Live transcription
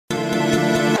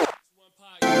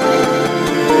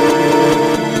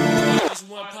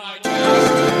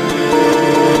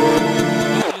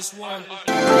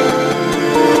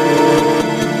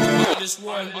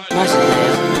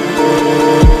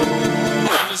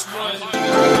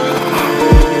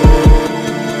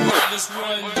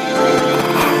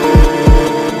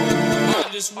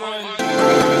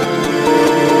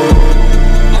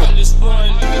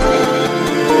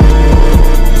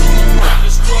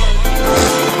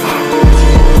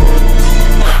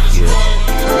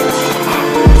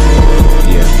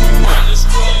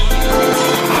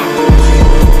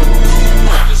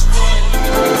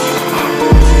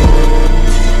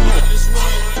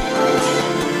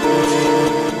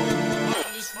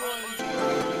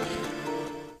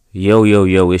Yo,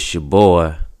 it's your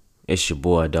boy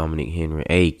Dominic Henry,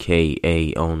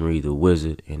 aka Henry the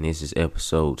Wizard, and this is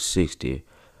episode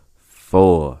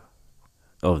 64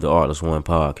 of the Artless One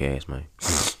podcast, man.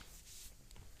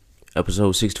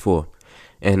 Episode 64.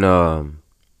 And I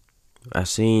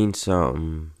seen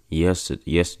something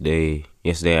yesterday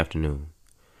afternoon.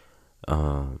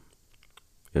 It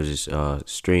was this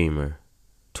streamer,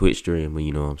 Twitch streamer,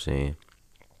 you know what I'm saying?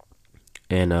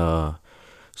 And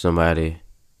somebody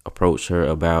approached her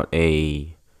about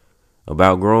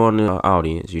growing the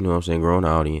audience, you know what I'm saying, growing the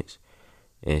audience.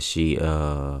 And she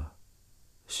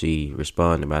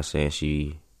responded by saying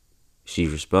she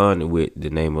responded with the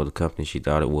name of the company she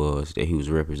thought it was that he was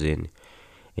representing.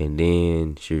 And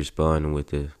then she responded with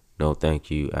the no thank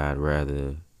you, I'd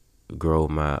rather grow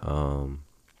my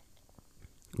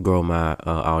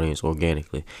audience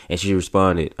organically. And she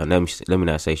responded, let me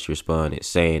not say she responded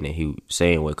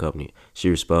saying what company. She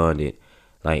responded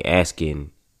like asking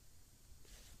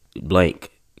blank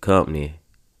company,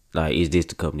 like, is this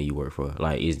the company you work for?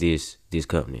 Like, is this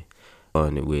company?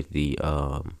 With the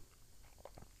I'd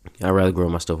rather grow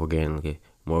my stuff more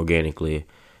organically,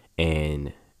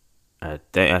 and I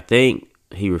think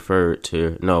he referred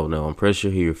to I'm pretty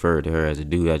sure he referred to her as a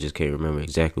dude. I just can't remember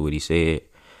exactly what he said.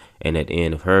 And at the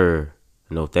end of her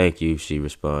no thank you, she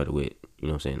responded with, you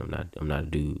know what I'm saying, I'm not a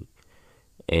dude.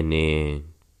 And then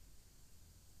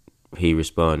he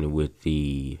responded with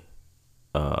the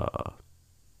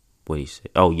what he said.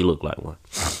 Oh, you look like one.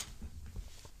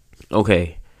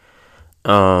 Okay.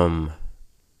 That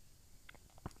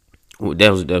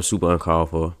was super uncalled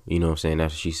for. You know what I'm saying?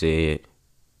 That's what she said.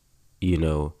 You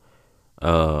know,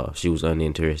 she was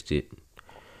uninterested.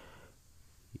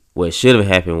 What should have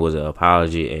happened was an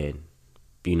apology and,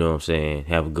 you know what I'm saying,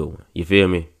 have a good one. You feel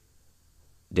me?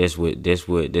 That's what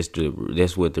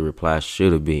the reply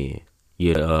should have been.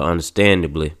 Yeah, not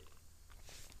understandably.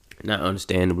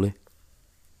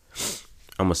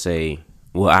 I'm gonna say,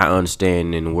 well, I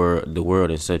understand in the world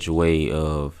in such a way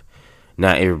of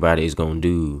not everybody is gonna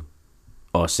do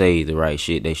or say the right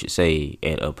shit they should say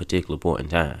at a particular point in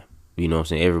time. You know what I'm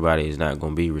saying? Everybody is not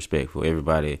gonna be respectful.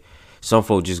 Some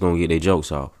folks just gonna get their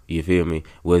jokes off. You feel me?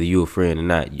 Whether you a friend or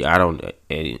not, I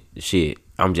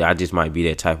just might be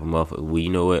that type of motherfucker. Well, you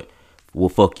know what? Well,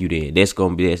 fuck you then. That's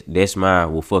my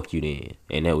well, fuck you then.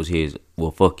 And that was his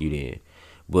well, fuck you then.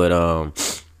 But I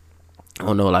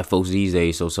don't know, like, folks these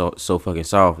days so fucking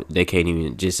soft, they can't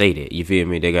even just say that. You feel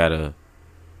me? They gotta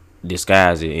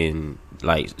disguise it in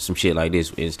like some shit like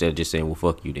this instead of just saying well,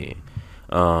 fuck you then.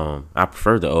 I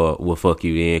prefer the well, fuck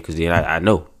you then, because then I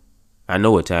know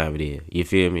what time it is. You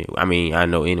feel me? I mean, I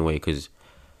know anyway, because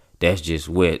that's just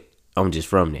what I'm just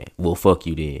from that. Well, fuck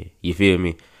you then. You feel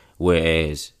me?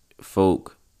 Whereas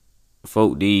folk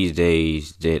these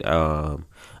days that I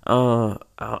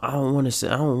don't want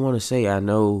to say I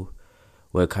know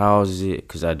what causes it,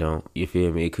 because I don't. You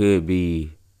feel me? It could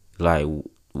be like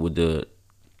with the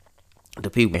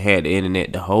people that had the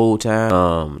internet the whole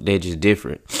time. They're just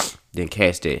different than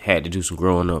cats that had to do some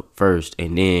growing up first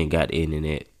and then got the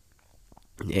internet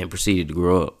and proceeded to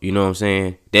grow up. You know what I'm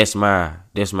saying? That's my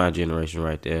generation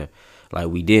right there. Like,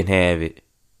 we didn't have it,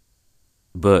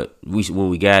 but when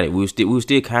we got it, we were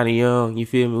still kind of young. You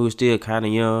feel me? We were still kind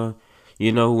of young,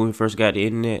 you know, when we first got the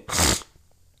internet.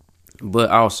 But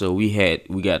also we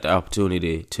got the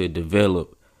opportunity to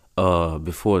develop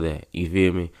before that. You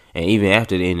feel me? And even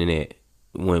after the internet,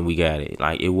 when we got it,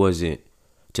 like, it wasn't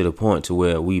to the point to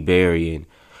where we burying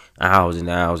hours and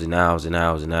hours and hours and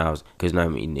hours and hours. Because I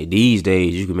mean, these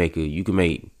days you can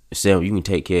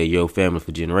take care of your family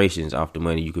for generations off the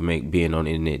money you can make being on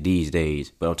the internet these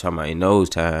days. But I'm talking about in those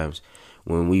times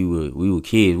when we were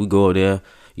kids, we go there,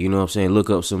 you know what I'm saying,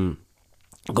 go to some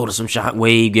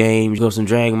Shockwave games, go to some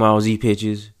Dragon Ball Z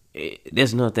pictures.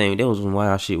 That's another thing. That was some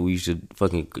wild shit we used to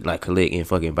fucking like collect in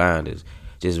fucking binders.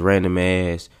 Just random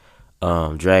ass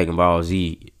Dragon Ball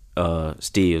Z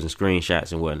stills and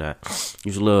screenshots and whatnot.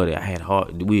 Used to love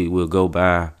that. We would go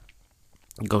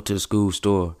to the school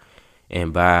store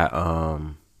and buy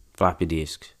floppy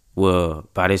disks. Well,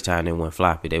 by this time they weren't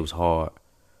floppy, they was hard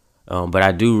But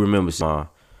I do remember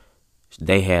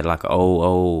they had like an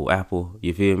old Apple.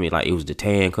 You feel me? Like it was the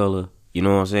tan color. You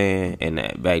know what I'm saying? And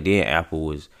back then Apple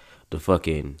was the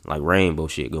fucking like rainbow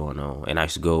shit going on. And I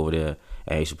used to go over there.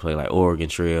 I used to play like Oregon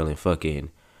Trail and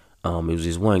fucking. It was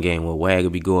this one game where WAG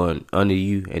would be going under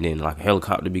you, and then like a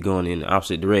helicopter be going in the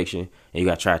opposite direction, and you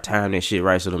gotta try to time that shit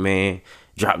right so the man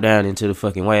drop down into the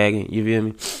fucking wagon. You feel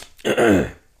me?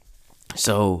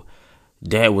 So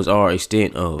that was our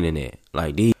extent of internet.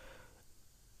 Like these,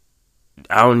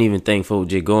 I don't even think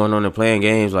folks just going on and playing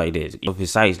games like that, if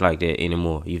sites like that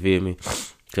anymore. You feel me?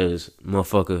 Cause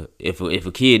motherfucker, if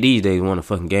a kid these days want a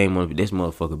fucking game, this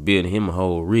motherfucker building him a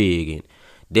whole rig, and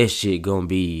that shit gonna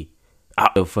be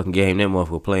out the fucking game that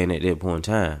motherfucker playing at that point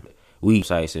in time. We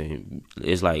sites and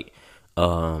it's like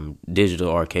digital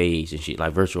arcades and shit,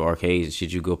 like virtual arcades and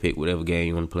shit. You go pick whatever game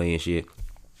you want to play and shit.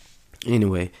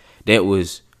 Anyway, that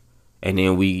was, and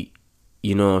then we,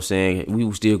 you know what I'm saying, we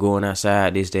were still going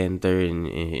outside, this, that, and third,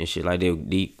 and shit like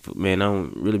that. Man, I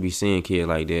don't really be seeing kids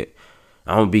like that.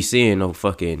 I don't be seeing no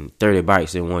fucking 30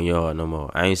 bikes in 1 yard no more.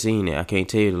 I ain't seen that. I can't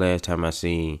tell you the last time I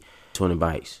seen 20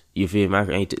 bikes. You feel me? I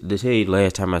can't tell you the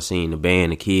last time I seen the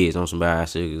band of kids on some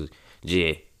bicycles.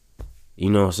 Yeah. You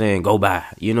know what I'm saying? Go by.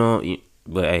 You know?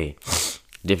 But hey,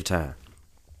 different time.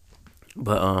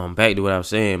 But back to what I was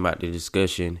saying about the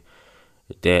discussion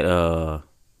that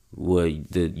where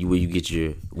you get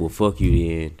your well fuck you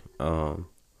in. A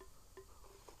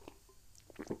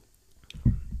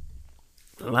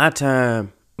lot of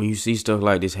time when you see stuff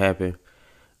like this happen,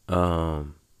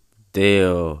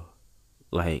 they'll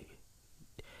like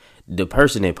the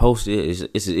person that posted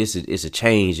it it's a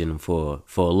change in them for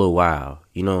a little while.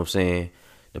 You know what I'm saying?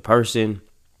 The person,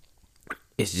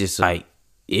 it's just like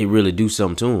it really do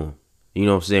something to them. You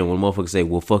know what I'm saying? When motherfuckers say,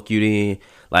 well, fuck you then,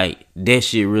 like that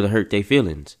shit really hurt their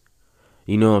feelings.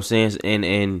 You know what I'm saying?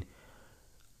 And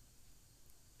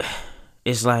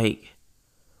it's like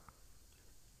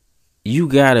you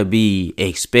gotta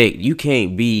you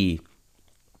can't be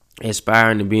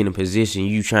aspiring to be in a position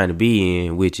you trying to be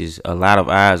in, which is a lot of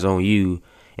eyes on you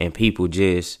and people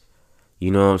just, you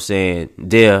know what I'm saying,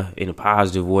 there in a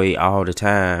positive way all the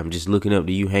time, just looking up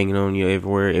to you, hanging on you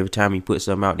everywhere. Every time you put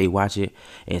something out, they watch it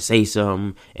and say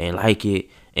something and like it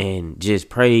and just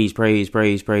praise,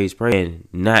 and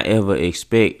not ever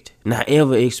expect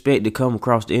to come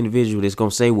across the individual that's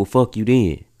gonna say, well, fuck you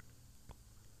then.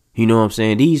 You know what I'm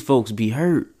saying? These folks be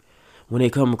hurt when they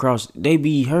come across, they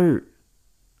be hurt.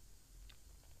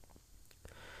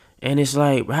 And it's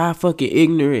like, how fucking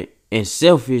ignorant and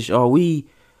selfish are we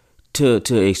to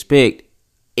expect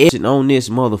on this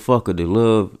motherfucker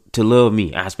to love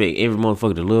me? I expect every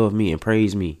motherfucker to love me and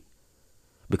praise me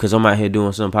because I'm out here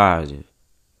doing something positive.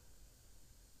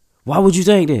 Why would you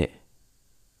think that?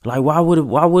 Like, why would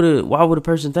a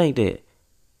person think that?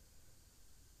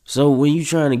 So when you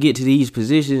trying to get to these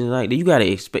positions like that, you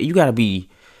gotta be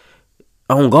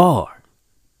on guard.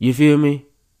 You feel me?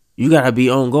 You gotta be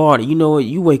on guard. You know what?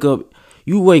 You wake up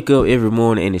every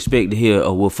morning and expect to hear,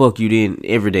 oh, well, fuck you then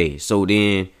every day. So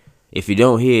then, if you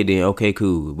don't hear it, then okay,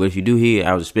 cool. But if you do hear it,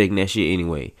 I was expecting that shit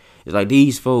anyway. It's like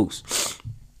these folks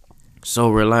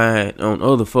so reliant on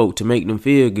other folk to make them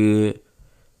feel good.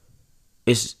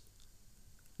 That's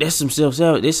some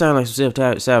self-sabotage. It sounds like some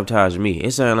self-sabotage to me.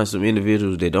 It sounds like some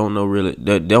individuals that don't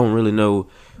really know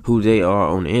who they are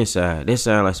on the inside. That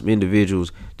sounds like some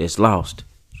individuals that's lost,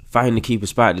 fighting to keep a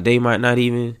spot that they might not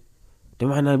even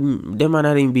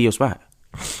be your spot.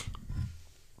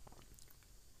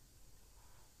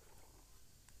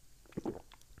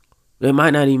 They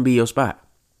might not even be your spot.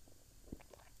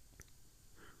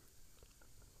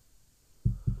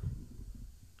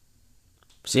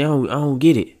 See, I don't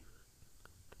get it.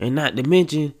 And not to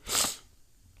mention,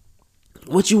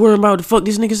 what you worrying about the fuck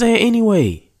this nigga saying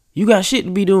anyway? You got shit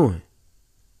to be doing.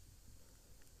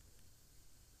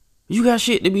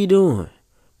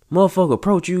 Motherfucker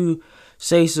approach you,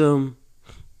 say some,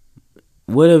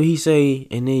 whatever he say,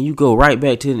 and then you go right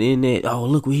back to the internet. Oh,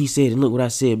 look what he said and look what I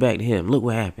said back to him. Look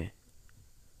what happened.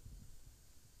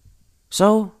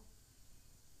 So,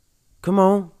 come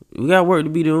on. We got work to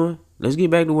be doing. Let's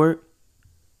get back to work.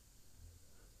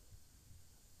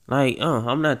 Like,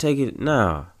 I'm not taking,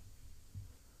 nah.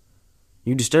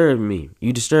 You disturbing me.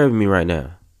 You disturbing me right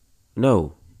now.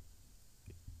 No.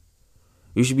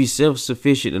 You should be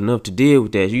self-sufficient enough to deal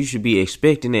with that. You should be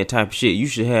expecting that type of shit. You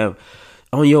should have,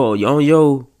 on your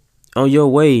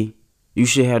way, you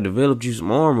should have developed you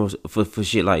some armor for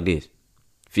shit like this.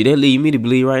 See, that lead me to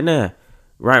believe right now.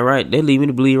 Right. That lead me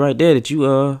to believe right there that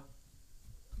you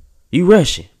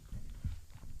rushing.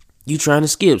 You trying to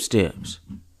skip steps.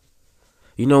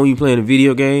 You know when you playing a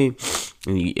video game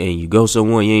and you go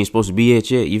somewhere you ain't supposed to be at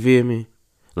yet, you feel me?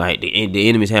 Like the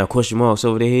enemies have question marks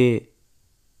over their head,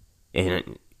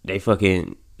 and they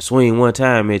fucking swing one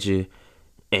time at you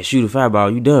and shoot a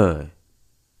fireball, you done.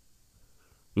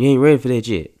 You ain't ready for that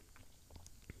yet.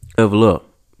 Level up,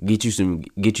 get you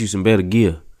some better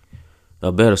gear,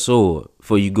 a better sword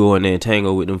before you go in there and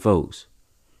tangle with them folks.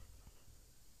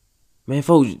 Man,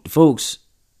 folks,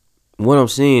 what I'm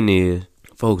saying is,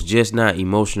 folks just not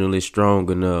emotionally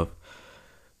strong enough,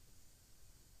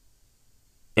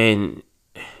 and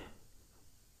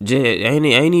just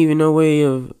ain't even no way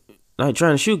of like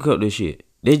trying to sugarcoat this shit.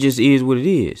 That just is what it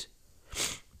is.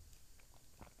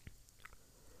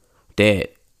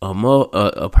 That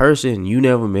a person you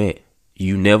never met,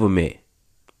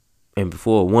 and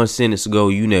before 1 sentence ago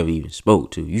you never even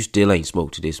spoke to, you still ain't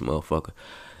spoke to this motherfucker.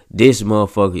 This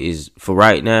motherfucker is, for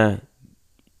right now,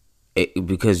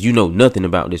 because you know nothing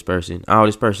about this person. All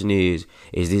this person is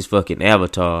this fucking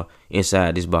avatar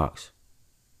inside this box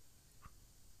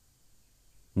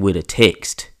with a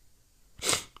text,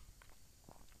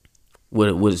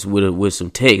 with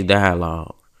some text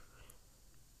dialogue.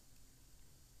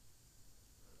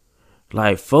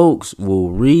 Like, folks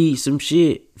will read some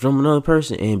shit from another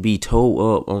person and be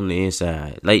tore up on the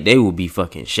inside. Like, they will be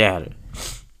fucking shattered.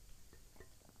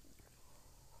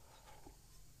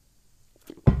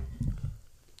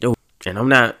 Yo, and I'm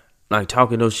not like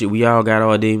talking no shit. We all got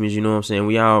our demons, you know what I'm saying?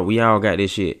 We all got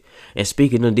this shit. And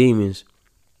speaking of demons,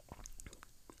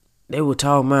 they were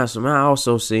talking about some. I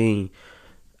also seen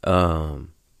on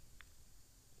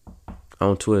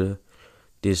Twitter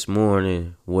this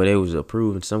morning where they was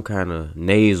approving some kind of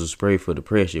nasal spray for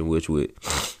depression, which would,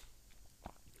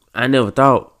 I never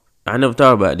thought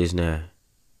about this now.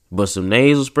 But some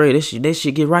nasal spray, that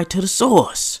shit get right to the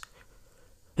source.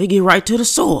 They get right to the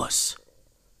source.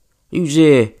 You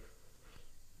just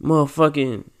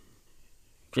motherfucking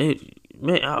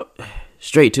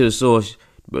straight to the source,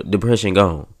 but depression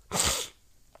gone.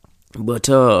 But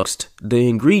the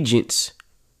ingredients,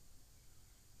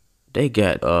 they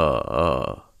got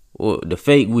the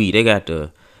fake weed. They got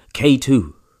the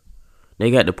K2.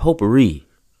 They got the potpourri.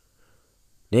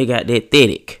 They got that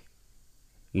aesthetic.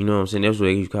 You know what I'm saying? That's what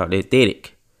they used to call it,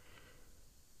 aesthetic.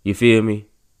 You feel me?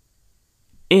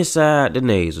 Inside the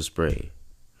nasal spray.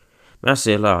 Man, I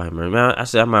said, Lord, man. I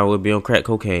said I might well be on crack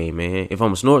cocaine, man. If I'm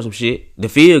gonna snort some shit to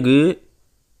feel good.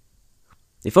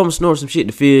 If I'm gonna snort some shit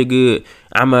to feel good,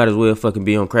 I might as well fucking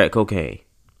be on crack cocaine.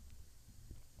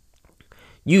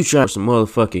 You try some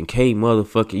motherfucking K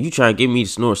motherfucking. You try to get me to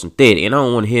snort some thetic, and I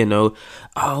don't want to hear no.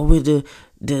 Oh, with you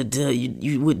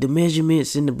with the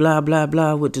measurements and the blah blah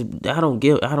blah. With the I don't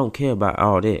care about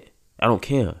all that. I don't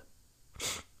care.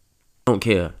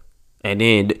 And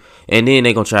then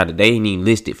they gonna try to. They ain't even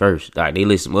list it first. Like they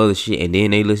list some other shit, and then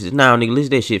they list it. Nah, nigga,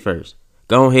 list that shit first.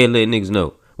 Go ahead and let niggas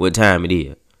know what time it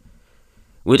is.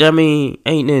 Which, I mean,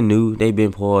 ain't nothing new. They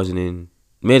been poisoning.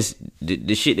 Medicine,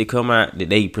 the shit that come out that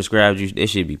they prescribed you, that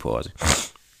shit be poison.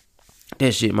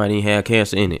 That shit might even have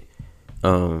cancer in it.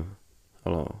 Hold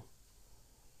on.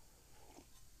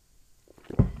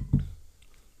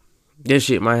 That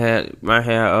shit might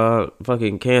have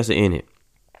fucking cancer in it.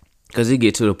 Cause it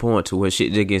get to the point to where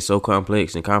shit just get so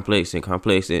complex and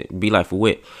be like, for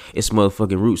what? It's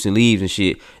motherfucking roots and leaves and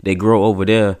shit that grow over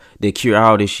there that cure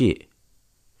all this shit.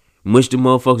 Mush the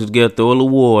motherfuckers together, throw a little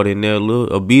water in there,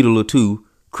 a beetle or two,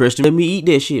 crush them. Let me eat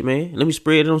that shit, man. Let me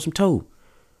spread it on some toast.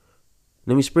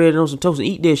 And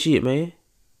eat that shit, man.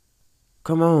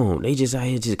 Come on. They just out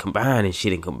here just combining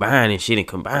shit. Like, nigga,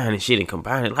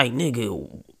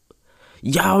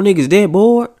 y'all niggas dead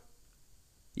bored.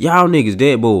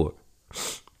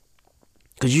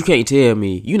 Cause you can't tell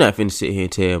me, you not finna sit here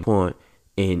and tell me point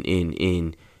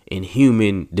in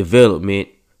human development,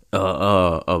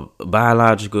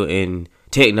 biological and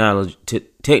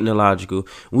technological,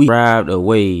 we arrived a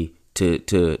way to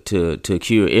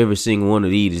cure every single one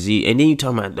of these diseases. And then you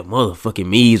talking about the motherfucking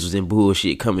measles and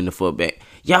bullshit coming the fuck back.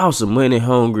 Y'all some money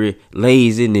hungry,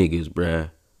 lazy niggas,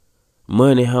 bruh.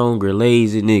 Money hungry,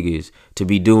 lazy niggas to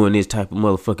be doing this type of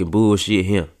motherfucking bullshit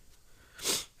here.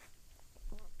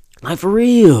 Like, for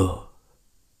real.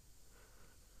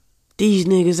 These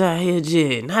niggas out here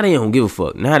just, now they don't give a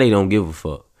fuck.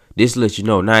 This lets you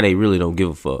know, now they really don't give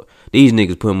a fuck. These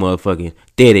niggas put motherfucking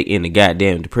aesthetic in the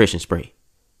goddamn depression spray.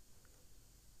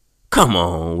 Come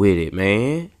on with it,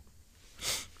 man.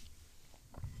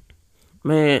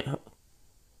 Man.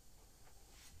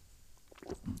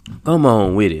 Come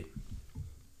on with it.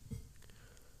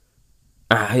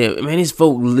 Man, this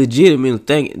folk legitimately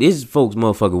think this folks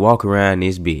motherfucker walk around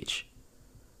this bitch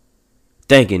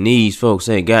thinking these folks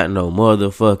ain't got no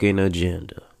motherfucking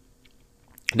agenda.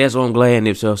 That's what I'm glad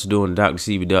Nipsey Hussle doing the Dr.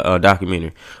 Sebi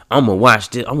documentary. I'm gonna watch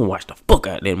this. I'm gonna watch the fuck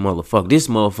out of that motherfucker. This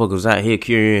motherfucker's out here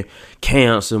curing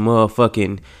cancer,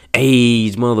 motherfucking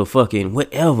AIDS, motherfucking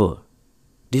whatever.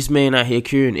 This man out here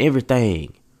curing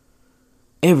everything.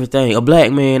 Everything. A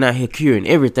black man out here curing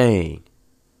everything.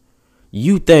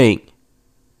 You think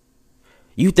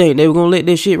they were gonna let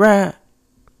this shit ride?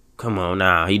 Come on,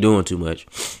 nah. He doing too much.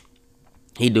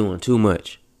 He doing too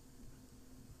much.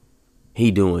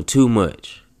 He doing too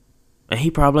much. And he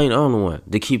probably ain't the only one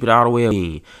to keep it all the way up.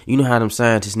 You know how them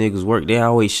scientist niggas work. They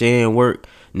always sharing work,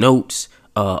 notes,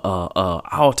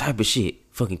 all type of shit.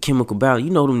 Fucking chemical balance. You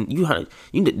know them them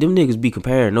niggas be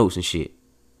comparing notes and shit.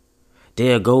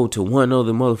 They'll go to one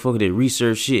other motherfucker that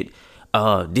research shit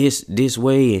this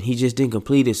way, and he just didn't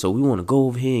complete it, so we want to go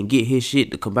over here and get his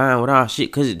shit to combine with our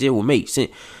shit, cause it will make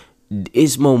sense.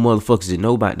 It's more motherfuckers that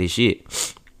know about this shit.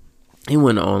 He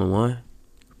wasn't the only one.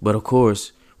 But of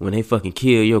course, when they fucking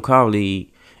kill your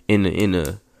colleague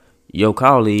your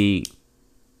colleague,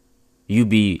 you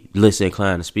be less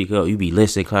inclined to speak up. You be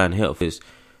less inclined to help. Cause,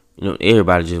 you know,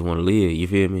 everybody just want to live. You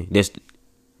feel me?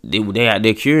 They out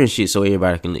there curing shit so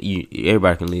everybody can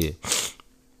live.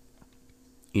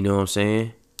 You know what I'm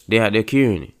saying? They out there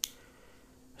curing it.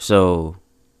 So,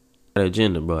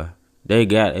 agenda, boy. They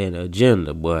got an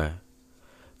agenda, boy.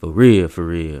 For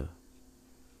real.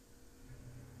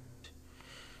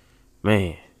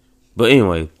 Man. But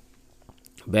anyway,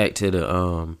 back to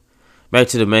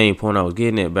the main point I was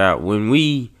getting at about when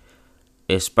we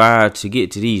aspire to get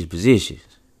to these positions,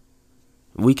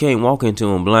 we can't walk into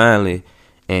them blindly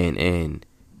and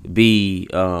be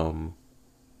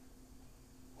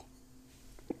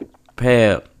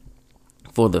prepared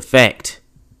for the fact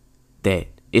that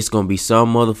it's gonna be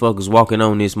some motherfuckers walking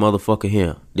on this motherfucker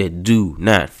here that do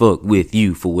not fuck with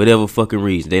you for whatever fucking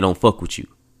reason. They don't fuck with you.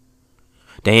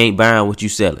 They ain't buying what you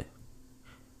selling.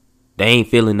 They ain't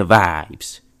feeling the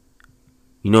vibes.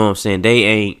 You know what I'm saying? They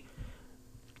ain't.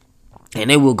 And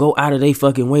they will go out of their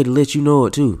fucking way to let you know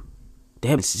it too. They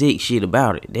have sick shit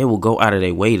about it. They will go out of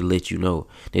their way to let you know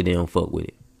that they don't fuck with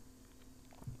it.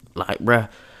 Like, bruh,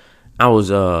 what was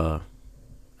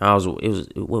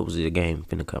the game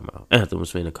finna come out? Anthem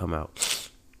was finna come out.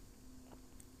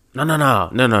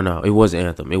 No. It wasn't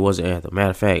Anthem. Matter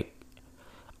of fact,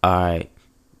 alright,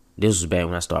 this was back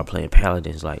when I started playing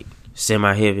Paladins, like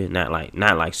semi-heavy, not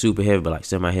like super heavy, but like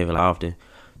semi-heavy often,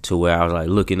 to where I was like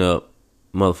looking up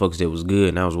motherfuckers that was good,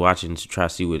 and I was watching to try to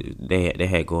see what they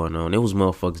had going on. There was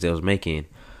motherfuckers that was making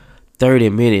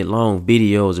 30-minute long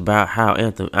videos about how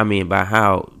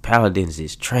Paladins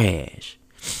is trash.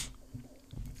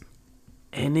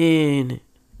 And then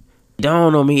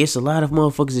dawned on me, it's a lot of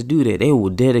motherfuckers that do that. They will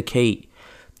dedicate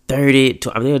 20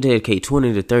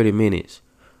 to 30 minutes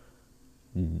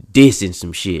dissing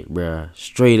some shit, bruh.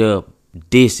 Straight up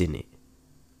dissing it.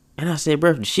 And I said,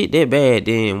 bruh, if the shit that bad,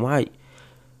 then why?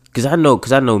 Cause I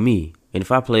know me. And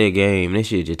if I play a game and that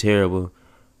shit just terrible,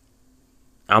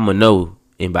 I'ma know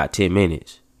in about 10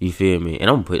 minutes. You feel me? And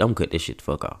I'm gonna cut this shit the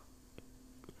fuck off.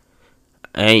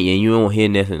 And you won't hear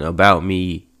nothing about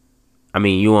me. I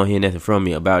mean, you won't hear nothing from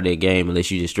me about that game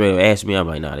unless you just straight up ask me. I'm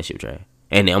like, nah, that shit trash.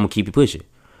 And then I'm gonna keep it pushing.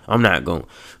 I'm not going,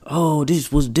 oh,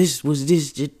 this was this.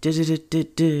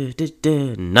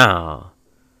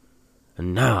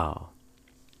 No.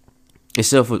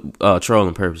 Except for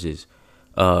trolling purposes.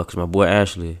 Cause my boy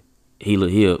Ashley, he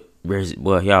all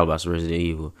about some Resident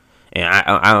Evil. And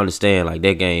I understand, like,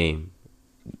 that game,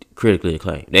 critically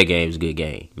acclaimed. That game's a good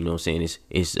game. You know what I'm saying?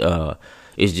 It's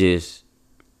just,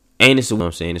 ain't it? What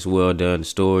I'm saying, it's well done. The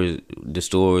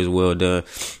story is well done.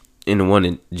 And the one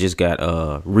that just got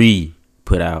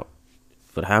put out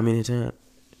for how many times?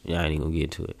 Yeah, I ain't gonna get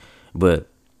into it. But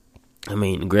I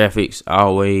mean, the graphics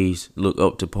always look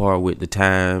up to par with the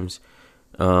times.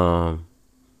 I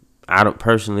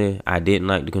didn't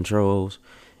like the controls.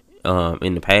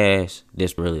 In the past,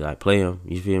 just really like play them.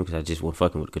 You feel me? Because I just wasn't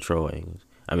fucking with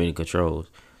the controls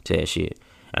to that shit.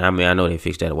 And I mean, I know they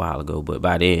fixed that a while ago, but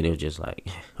by then it was just like,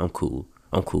 I'm cool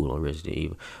on Resident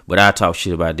Evil. But I talk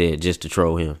shit about that just to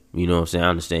troll him. You know what I'm saying? I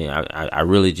understand. I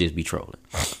really just be trolling.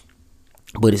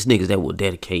 But it's niggas that will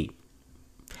dedicate.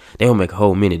 They will make a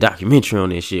whole mini documentary on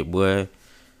this shit, boy.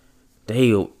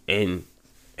 And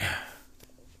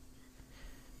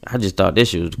I just thought this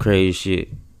shit was the crazy shit.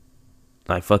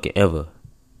 Like, fucking ever.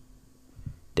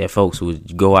 That folks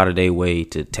would go out of their way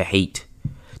to hate,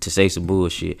 to say some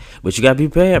bullshit. But you gotta be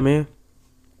prepared, man.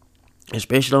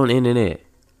 Especially on the internet.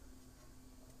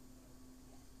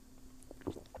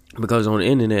 Because on the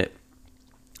internet,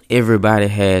 everybody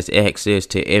has access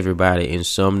to everybody in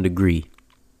some degree.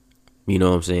 You know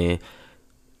what I'm saying?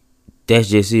 That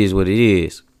just is what it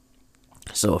is.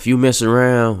 So if you mess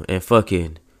around and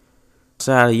fucking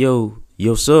outside of your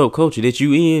subculture that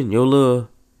you in, your little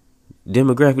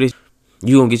demographic,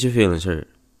 you gonna get your feelings hurt.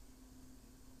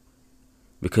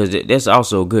 Because that's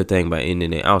also a good thing about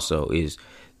internet also is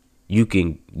you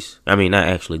can, not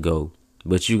actually go,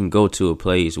 but you can go to a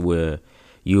place where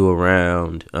you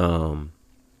around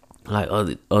like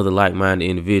other like-minded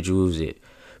individuals that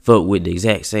fuck with the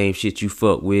exact same shit you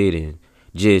fuck with and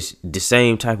just the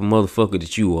same type of motherfucker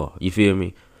that you are. You feel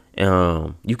me?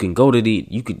 You can go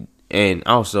to and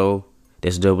also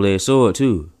that's a double-edged sword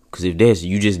too. Cause if that's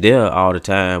you just there all the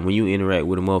time when you interact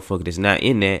with a motherfucker that's not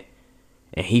in that,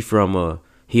 and he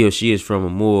or she is from a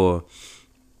more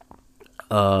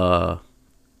how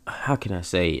can I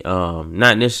say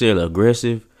not necessarily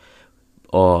aggressive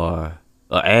or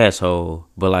a asshole,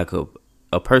 but like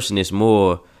a person that's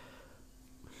more,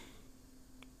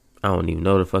 I don't even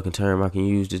know the fucking term I can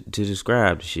use to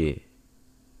describe the shit.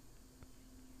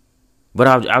 But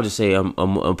I'll just say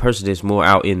a person that's more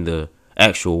out in the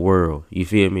actual world. You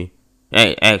feel me?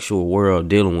 Actual world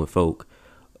dealing with folk,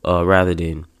 rather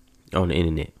than on the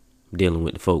internet dealing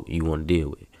with the folk you want to deal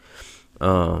with.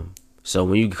 So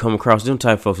when you come across them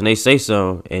type of folks and they say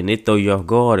something and they throw you off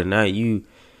guard and now you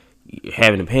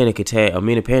having a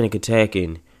mini panic attack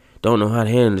and don't know how to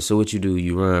handle it, so what you do?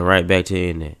 You run right back to the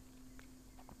internet.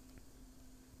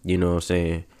 You know what I'm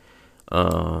saying?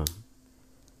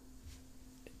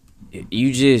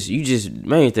 You just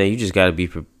main thing, you just gotta be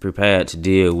prepared to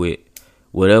deal with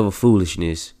whatever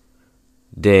foolishness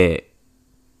that.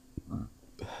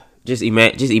 Just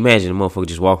imagine a motherfucker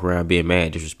just walk around being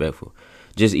mad, disrespectful.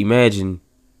 Just imagine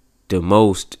the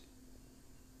most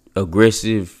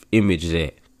aggressive image of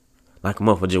that. Like a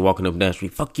motherfucker just walking up and down the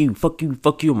street. Fuck you, fuck you,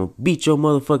 fuck you. I'm gonna beat your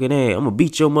motherfucking ass. I'm gonna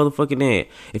beat your motherfucking ass.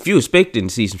 If you expecting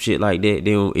to see some shit like that,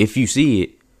 then if you see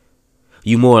it,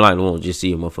 you more likely won't just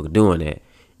see a motherfucker doing that.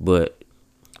 But,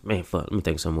 man, fuck, let me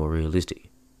think something more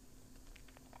realistic.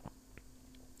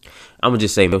 I'm gonna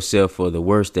just say yourself for the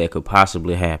worst that could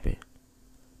possibly happen.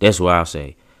 That's what I'll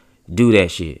say. Do that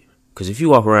shit. Because if you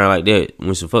walk around like that,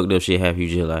 when some fucked up shit happens,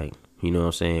 you just like, you know what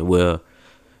I'm saying? Well,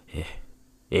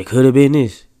 it could have been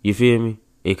this. You feel me?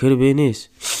 It could have been this.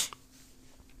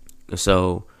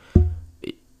 So,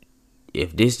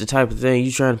 if this the type of thing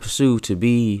you trying to pursue to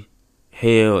be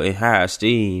held in high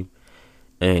esteem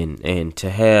and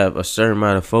to have a certain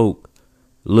amount of folk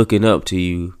looking up to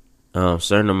you,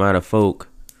 certain amount of folk,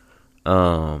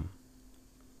 I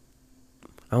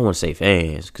don't want to say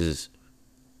fans, because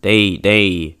they,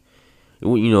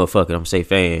 you know, fuck it, I'm going to say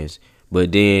fans.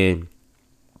 But then,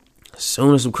 as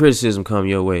soon as some criticism come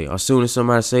your way, or as soon as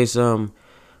somebody say something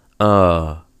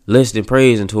less than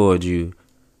praising towards you,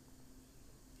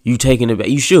 you taking it back,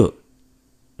 you shook.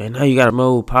 And now you got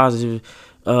more positive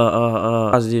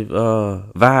vibes.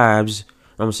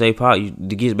 I'm going to say,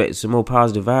 to get back some more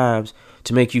positive vibes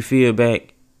to make you feel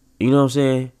back, you know what I'm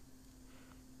saying?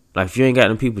 Like, if you ain't got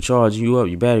them people charging you up,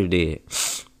 your battery dead.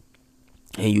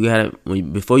 And you gotta,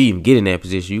 before you even get in that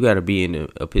position, you gotta be in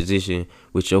a position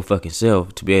with your fucking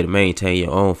self to be able to maintain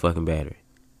your own fucking battery.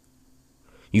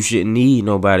 You shouldn't need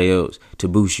nobody else to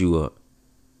boost you up.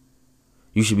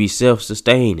 You should be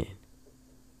self-sustaining.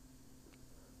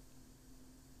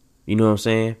 You know what I'm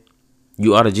saying?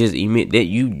 You ought to just emit that.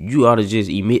 You ought to just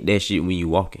emit that shit when you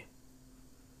walking.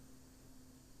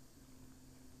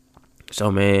 So,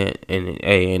 man,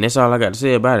 and that's all I got to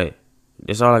say about it.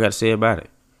 That's all I got to say about it.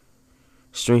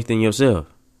 Strengthen yourself.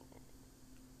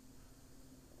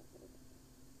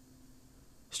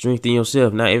 Strengthen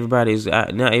yourself. Not everybody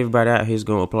out here is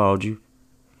gonna applaud you.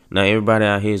 Not everybody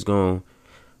out here is gonna,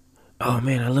 oh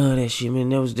man, I love that shit, man.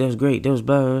 That was great. That was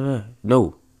blah blah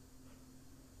blah.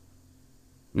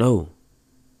 No.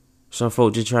 Some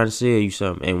folks just trying to sell you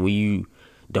something, and when you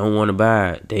don't want to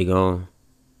buy it, they gon'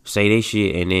 say they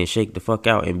shit and then shake the fuck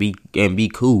out and be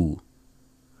cool.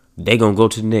 They gonna go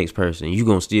to the next person. You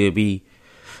gonna still be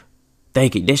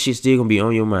thinking that shit still gonna be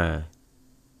on your mind.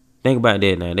 Think about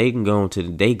that now. They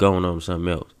going on to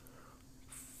something else.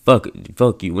 Fuck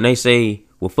you. When they say,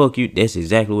 well, fuck you, that's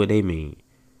exactly what they mean.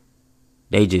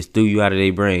 They just threw you out of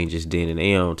their brain just then, and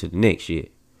they on to the next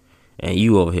shit. And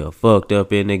you over here fucked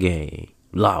up in the game.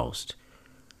 Lost.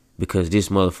 Because this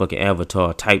motherfucking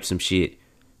avatar typed some shit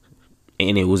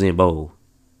and it was in bold.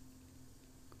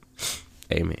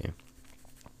 Amen.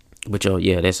 But yo,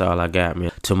 yeah, that's all I got,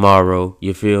 man. Tomorrow,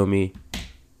 you feel me?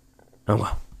 I'm